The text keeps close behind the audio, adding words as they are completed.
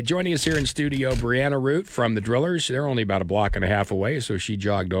Joining us here in studio, Brianna Root from the Drillers. They're only about a block and a half away, so she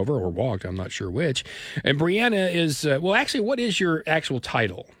jogged over or walked, I'm not sure which. And Brianna is, what is your actual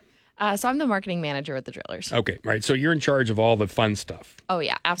title? So I'm the marketing manager at the Drillers. Okay, right. So you're in charge of all the fun stuff. Oh,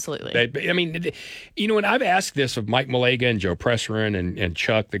 yeah, absolutely. And I've asked this of Mike Malaga and Joe Presserin and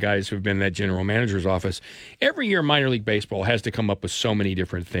Chuck, the guys who've been in that general manager's office. Every year, minor league baseball has to come up with so many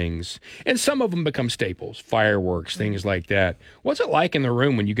different things. And some of them become staples, fireworks, things like that. What's it like in the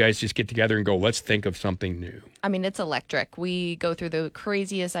room when you guys just get together and go, let's think of something new? I mean, it's electric. We go through the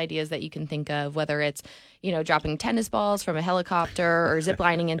craziest ideas that you can think of, whether it's, dropping tennis balls from a helicopter or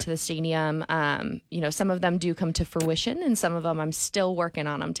ziplining into the stadium. Some of them do come to fruition, and some of them I'm still working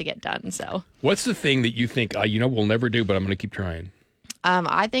on them to get done. So, what's the thing that you think, we'll never do, but I'm going to keep trying?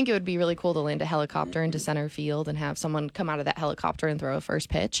 I think it would be really cool to land a helicopter into center field and have someone come out of that helicopter and throw a first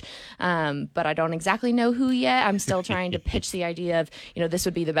pitch. But I don't exactly know who yet. I'm still trying to pitch the idea of, this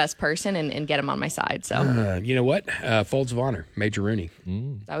would be the best person and get him on my side. So, you know what? Folds of honor, Major Rooney.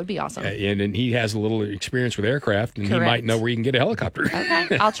 That would be awesome. And he has a little experience with aircraft, and Correct. He might know where you can get a helicopter.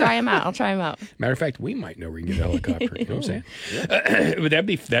 Okay, I'll try him out. Matter of fact, we might know where you can get a helicopter. You know what I'm saying? But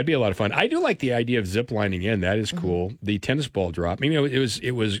that'd be a lot of fun. I do like the idea of zip lining in. That is cool. Mm-hmm. The tennis ball drop.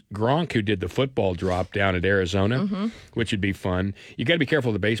 It was Gronk who did the football drop down at Arizona, which would be fun. You got to be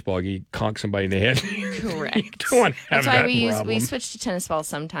careful with the baseball. You conk somebody in the head. Correct. You don't want to have That's why problem. we switched to tennis balls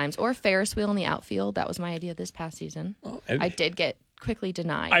sometimes, or Ferris wheel in the outfield. That was my idea this past season. I did get quickly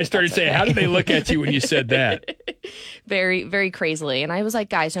denied. I started saying, how did they look at you when you said that? Very, very crazily. And I was like,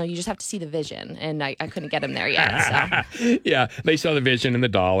 guys, no, you just have to see the vision. And I couldn't get him there yet. So. Yeah, they saw the vision and the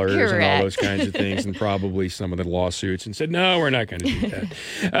dollars Correct. and all those kinds of things and probably some of the lawsuits and said, no, we're not going to do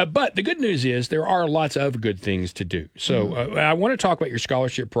that. But the good news is there are lots of good things to do. So I want to talk about your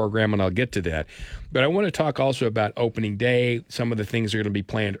scholarship program, and I'll get to that. But I want to talk also about opening day, some of the things that are going to be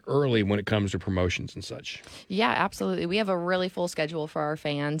planned early when it comes to promotions and such. Yeah, absolutely. We have a really full schedule for our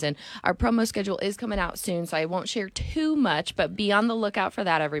fans, and our promo schedule is coming out soon, so I won't share too much, but be on the lookout for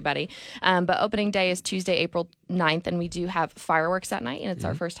that, everybody. But opening day is Tuesday, April 9th, and we do have fireworks that night, and it's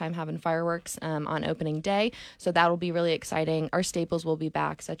our first time having fireworks on opening day, so that'll be really exciting. Our staples will be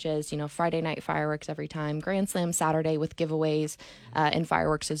back, such as, Friday night fireworks every time, Grand Slam Saturday with giveaways and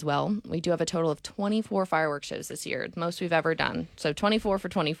fireworks as well. We do have a total of 24 fireworks shows this year, the most we've ever done. So 24 for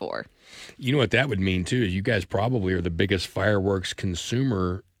 24. You know what that would mean, too, is you guys probably are the biggest fireworks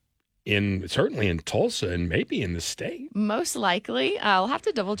consumer certainly in Tulsa and maybe in the state. Most likely. I'll have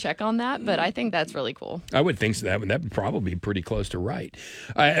to double check on that, but I think that's really cool. I would think so. That would probably be pretty close to right.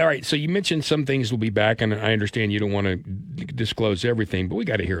 All right. So you mentioned some things will be back, and I understand you don't want to disclose everything, but we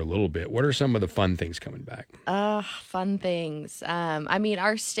got to hear a little bit. What are some of the fun things coming back? Fun things.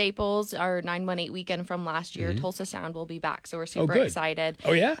 Our staples, our 918 weekend from last year, Tulsa Sound will be back, so we're super excited.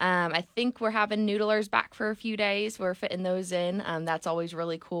 Oh, yeah? I think we're having noodlers back for a few days. We're fitting those in. That's always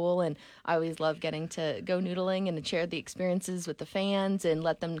really cool, and I always love getting to go noodling and to share the experiences with the fans and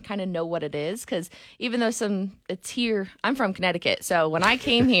let them kind of know what it is, because even though it's here, I'm from Connecticut, so when I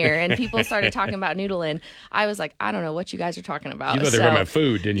came here and people started talking about noodling, I was like, I don't know what you guys are talking about. You thought they were talking about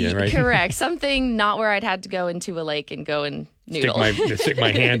food, didn't you? Right? Correct. Something not where I'd had to go into a lake and go and noodle. Stick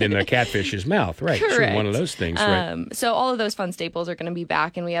my hand in a catfish's mouth. Right. Correct. Sure, one of those things. Right. So all of those fun staples are going to be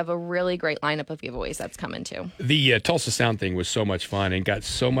back, and we have a really great lineup of giveaways that's coming too. The Tulsa Sound thing was so much fun and got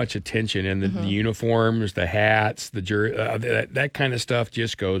so much attention, and the uniforms, the hats, the jury, that kind of stuff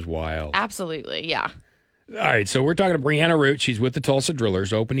just goes wild. Absolutely. Yeah. All right, so we're talking to Brianna Root. She's with the Tulsa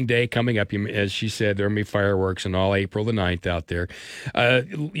Drillers. Opening day coming up. As she said, there will be fireworks and all April the 9th out there.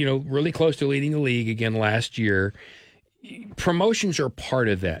 Really close to leading the league again last year. Promotions are part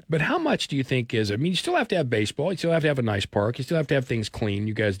of that. But how much do you think is, you still have to have baseball. You still have to have a nice park. You still have to have things clean.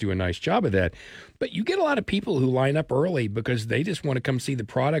 You guys do a nice job of that. But you get a lot of people who line up early because they just want to come see the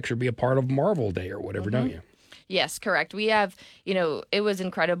products or be a part of Marvel Day or whatever, don't you? Yes, correct. We have, it was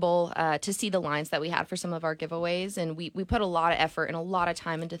incredible to see the lines that we had for some of our giveaways. And we put a lot of effort and a lot of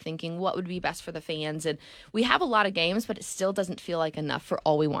time into thinking what would be best for the fans. And we have a lot of games, but it still doesn't feel like enough for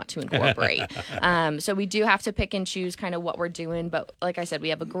all we want to incorporate. So we do have to pick and choose kind of what we're doing. But like I said, we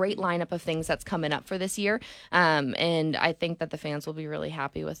have a great lineup of things that's coming up for this year. And I think that the fans will be really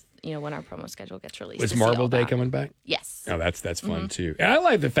happy with, when our promo schedule gets released. Is Marvel Day coming back? Yes. Oh, that's fun too. And I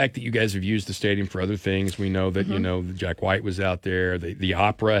like the fact that you guys have used the stadium for other things. We know that, Jack White was out there. The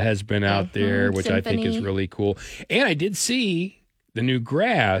opera has been out there, which Symphony. I think is really cool. And I did see the new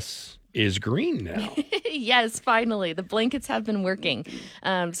grass is green now. Yes, finally. The blankets have been working.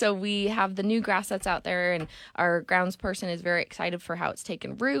 So we have the new grass that's out there, and our grounds person is very excited for how it's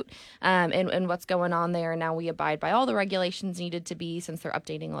taken root and what's going on there. Now we abide by all the regulations needed to be, since they're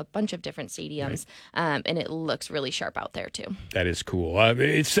updating a bunch of different stadiums, and it looks really sharp out there too. That is cool.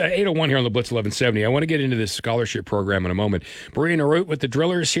 It's 8:01 here on the Blitz 1170. I want to get into this scholarship program in a moment. Brianna Root with the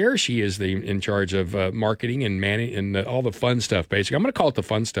Drillers here. She is in charge of marketing and manning and all the fun stuff, basically. I'm going to call it the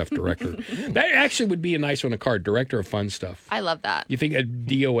fun stuff director. That actually would be a nice one, a card, director of fun stuff. I love that. You think a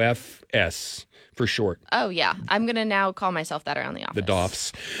DOFS for short? Oh, yeah. I'm going to now call myself that around the office. The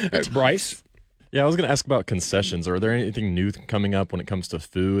DOFs. Bryce? Yeah, I was going to ask about concessions. Are there anything new coming up when it comes to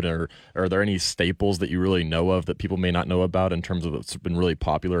food, or are there any staples that you really know of that people may not know about in terms of what's been really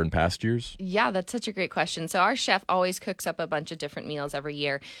popular in past years? Yeah, that's such a great question. So our chef always cooks up a bunch of different meals every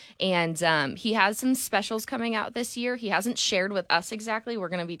year, and he has some specials coming out this year. He hasn't shared with us exactly. We're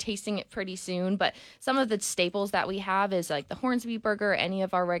going to be tasting it pretty soon, but some of the staples that we have is like the Hornsby burger, any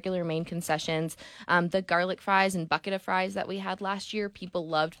of our regular main concessions, the garlic fries and bucket of fries that we had last year. People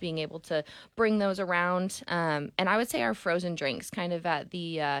loved being able to bring those around, and I would say our frozen drinks, kind of at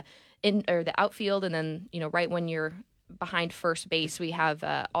the the outfield, and then right when you're behind first base, we have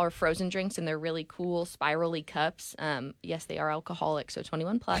our frozen drinks, and they're really cool spirally cups. Yes, they are alcoholic, so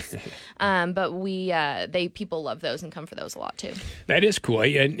 21 plus. But people love those and come for those a lot too. That is cool.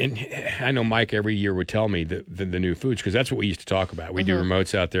 And I know Mike every year would tell me the new foods, because that's what we used to talk about. We do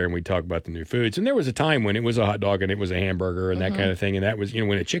remotes out there and we talk about the new foods. And there was a time when it was a hot dog and it was a hamburger and that kind of thing. And that was,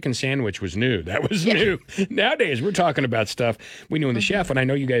 when a chicken sandwich was new, that was new. Nowadays, we're talking about stuff we know in the chef. And I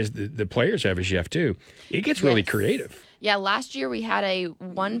know you guys, the players have a chef too. It gets really creative. Yeah, last year we had a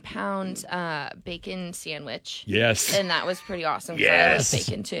 1 pound bacon sandwich. Yes. And that was pretty awesome. Yes. I love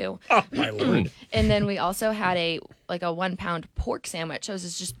bacon too. Oh, my Lord. And then we also had a 1 pound pork sandwich. So it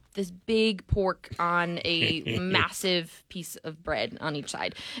was just this big pork on a massive piece of bread on each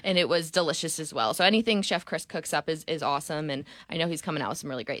side. And it was delicious as well. So anything Chef Chris cooks up is awesome. And I know he's coming out with some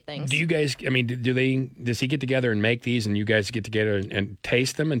really great things. Do you guys, does he get together and make these, and you guys get together and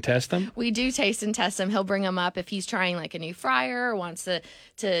taste them and test them? We do taste and test them. He'll bring them up if he's trying like a new fryer or wants to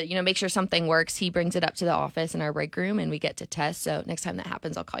make sure something works. He brings it up to the office in our break room and we get to test. So next time that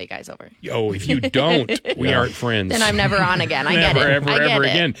happens, I'll call you guys over. Oh, if you don't, we aren't friends. Then I'm never on again. I get it. Ever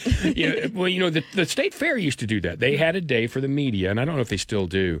again. The state fair used to do that. They had a day for the media, and I don't know if they still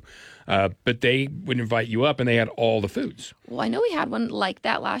do, but they would invite you up, and they had all the foods. Well, I know we had one like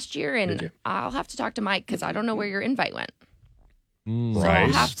that last year, and I'll have to talk to Mike because I don't know where your invite went. So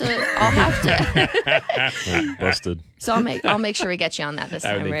I'll have to. Busted. So I'll make sure we get you on that this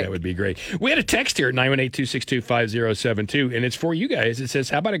time. I think that would be great. We had a text here at 918-262-5072, and it's for you guys. It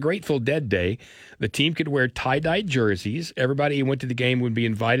says, how about a Grateful Dead Day? The team could wear tie-dye jerseys. Everybody who went to the game would be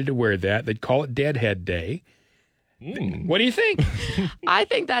invited to wear that. They'd call it Deadhead Day. What do you think? I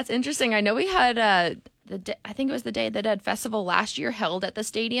think that's interesting. I know we had I think it was the Day of the Dead Festival last year held at the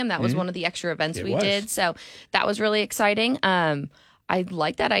stadium. That was one of the extra events we did. So that was really exciting. I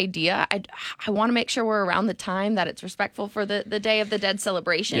like that idea. I want to make sure we're around the time that it's respectful for the Day of the Dead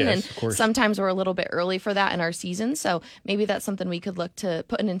celebration. Yes, and sometimes we're a little bit early for that in our season. So maybe that's something we could look to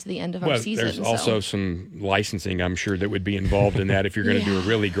putting into the end of our season. There's also some licensing, I'm sure, that would be involved in that if you're going to do a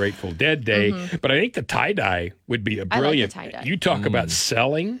really Grateful Dead Day. But I think the tie-dye would be a brilliant. I like the tie-dye. You talk about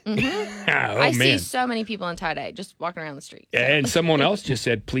selling. I see so many people in tie-dye just walking around the street. So. And someone else just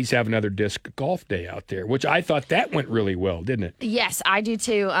said, please have another disc golf day out there, which I thought that went really well, didn't it? Yes, I do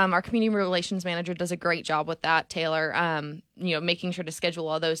too. Our community relations manager does a great job with that, Taylor. Making sure to schedule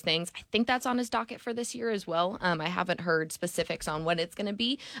all those things. I think that's on his docket for this year as well. I haven't heard specifics on when it's going to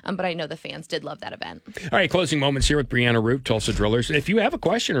be, but I know the fans did love that event. All right, closing moments here with Brianna Root, Tulsa Drillers. If you have a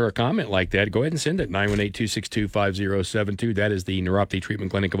question or a comment like that, go ahead and send it, 918-262-5072. That is the Neuropathy Treatment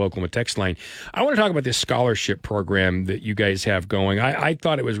Clinic of Oklahoma text line. I want to talk about this scholarship program that you guys have going. I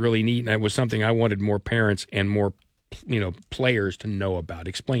thought it was really neat, and it was something I wanted more parents and more players to know about.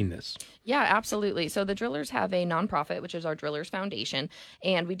 Explain this. Yeah, absolutely. So the Drillers have a nonprofit, which is our Drillers Foundation,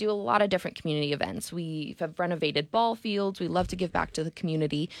 and we do a lot of different community events. We have renovated ball fields. We love to give back to the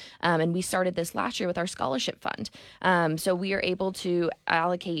community, and we started this last year with our scholarship fund. So we are able to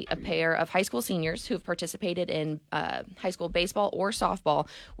allocate a pair of high school seniors who have participated in high school baseball or softball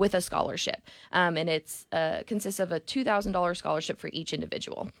with a scholarship, and it's consists of a $2,000 scholarship for each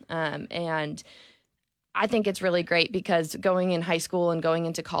individual, and I think it's really great because going in high school and going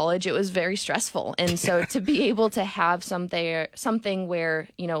into college, it was very stressful. And so to be able to have something where,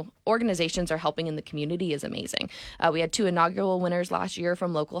 organizations are helping in the community is amazing. We had 2 inaugural winners last year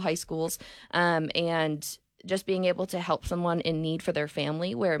from local high schools. And just being able to help someone in need for their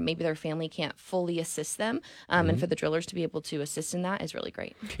family where maybe their family can't fully assist them. And for the drillers to be able to assist in that is really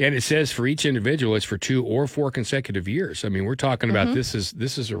great. And it says for each individual, it's for 2 or 4 consecutive years. I mean, we're talking about this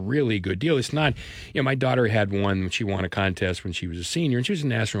is a really good deal. It's not, my daughter had one when she won a contest when she was a senior, and she was a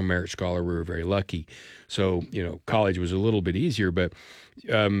National Merit Scholar. We were very lucky. So, college was a little bit easier, but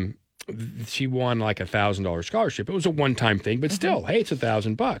she won like $1,000 scholarship. It was a one-time thing, but still, hey, it's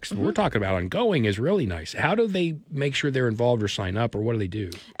 $1,000. We're talking about ongoing is really nice. How do they make sure they're involved or sign up, or what do they do?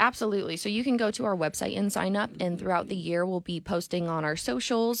 Absolutely. So you can go to our website and sign up, and throughout the year, we'll be posting on our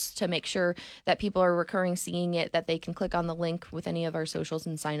socials to make sure that people are recurring seeing it, that they can click on the link with any of our socials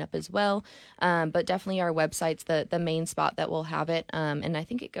and sign up as well. But definitely our website's the main spot that will have it. And I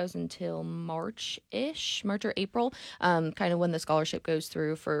think it goes until March or April, kind of when the scholarship goes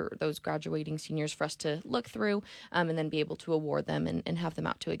through for those graduating seniors for us to look through and then be able to award them and have them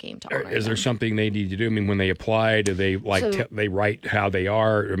out to a game to honor Is there them. something they need to do? I mean, when they apply, do they they write how they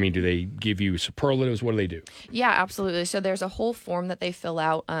are? I mean, do they give you superlatives? What do they do? Yeah, absolutely. So there's a whole form that they fill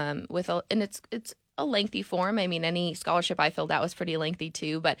out and it's a lengthy form. I mean, any scholarship I filled out was pretty lengthy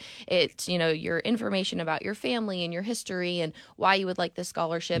too, but it's, your information about your family and your history and why you would like this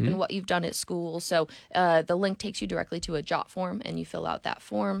scholarship and what you've done at school. So the link takes you directly to a JOT form, and you fill out that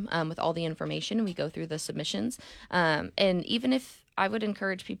form with all the information. We go through the submissions. And even if I would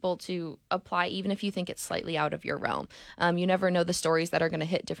encourage people to apply, even if you think it's slightly out of your realm. You never know the stories that are going to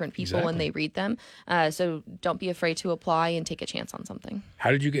hit different people when they read them. So don't be afraid to apply and take a chance on something. How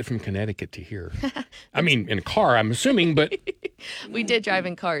did you get from Connecticut to here? I mean, in a car, I'm assuming, but... We did drive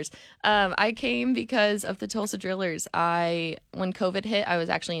in cars. I came because of the Tulsa Drillers. When COVID hit, I was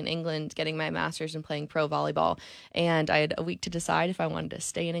actually in England getting my master's and playing pro volleyball. And I had a week to decide if I wanted to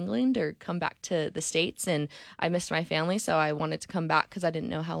stay in England or come back to the States. And I missed my family, so I wanted to come back because I didn't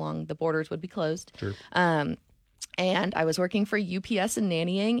know how long the borders would be closed. Sure. And I was working for UPS and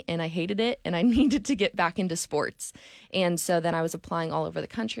nannying, and I hated it, and I needed to get back into sports. And so then I was applying all over the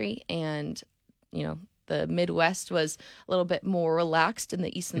country, and, the Midwest was a little bit more relaxed in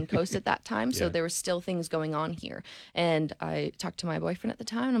the Eastern Coast at that time. So there were still things going on here. And I talked to my boyfriend at the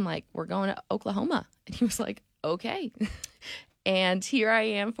time, and I'm like, we're going to Oklahoma. And he was like, okay. And here I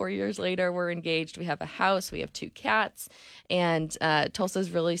am 4 years later. We're engaged. We have a house. We have 2 cats. And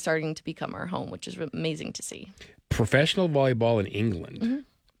Tulsa's really starting to become our home, which is amazing to see. Professional volleyball in England.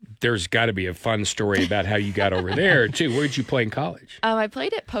 There's got to be a fun story about how you got over there, too. Where did you play in college? I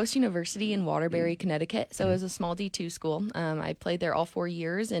played at Post University in Waterbury, Connecticut. So it was a small D2 school. I played there all 4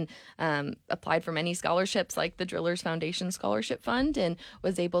 years and applied for many scholarships like the Drillers Foundation Scholarship Fund and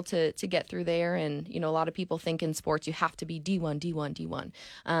was able to get through there. And, a lot of people think in sports you have to be D1, D1, D1.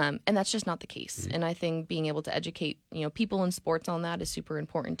 And that's just not the case. And I think being able to educate, people in sports on that is super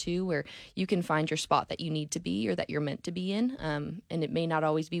important, too, where you can find your spot that you need to be or that you're meant to be in. And it may not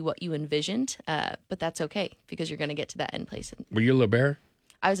always be what you envisioned, but that's okay because you're going to get to that end place. Were you a libero?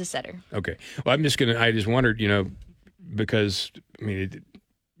 I was a setter. Okay. Well, I just wondered, because,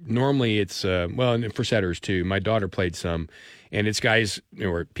 normally it's, and for setters too, my daughter played some, and it's guys,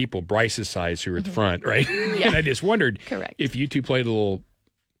 or people Bryce's size who are at the front, right? Yeah. And I just wondered Correct. if you two played a little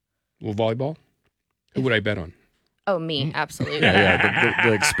volleyball, who would I bet on? Oh, me, absolutely.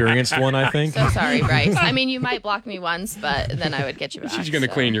 The experienced one, I think. So sorry, Bryce. You might block me once, but then I would get you back. She's going to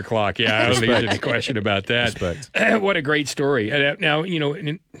clean your clock. Yeah, I don't think there's any question about that. What a great story. Now,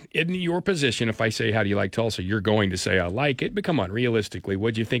 in your position, if I say, how do you like Tulsa? You're going to say, I like it. But come on, realistically,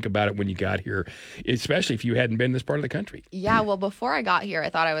 what did you think about it when you got here, especially if you hadn't been in this part of the country? Yeah, well, before I got here,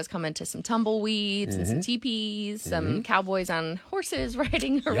 I thought I was coming to some tumbleweeds and some teepees, some cowboys on horses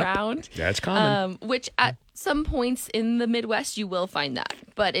riding around. That's common. Which at some points in the Midwest, you will find that.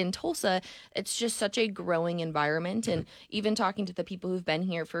 But in Tulsa, it's just such a growing environment. And even talking to the people who've been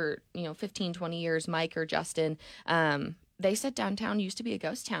here for, 15, 20 years, Mike or Justin, they said downtown used to be a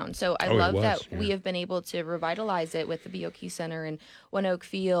ghost town. So I love that we have been able to revitalize it with the BOK Center and One Oak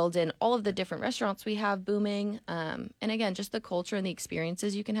Field and all of the different restaurants we have booming. And again, just the culture and the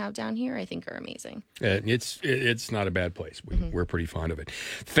experiences you can have down here, I think are amazing. It's not a bad place. We're pretty fond of it.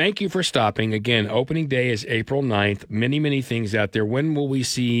 Thank you for stopping. Again, opening day is April 9th. Many, many things out there. When will we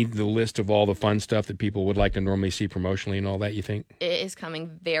see the list of all the fun stuff that people would like to normally see promotionally and all that, you think? It is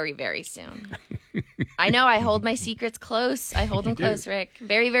coming very, very soon. I know I hold my secrets close. I hold them close, Rick.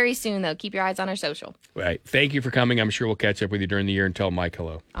 Very, very soon, though. Keep your eyes on our social. Right. Thank you for coming. I'm sure we'll catch up with you during the year and tell Mike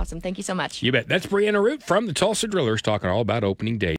hello. Awesome. Thank you so much. You bet. That's Brianna Root from the Tulsa Drillers talking all about opening day.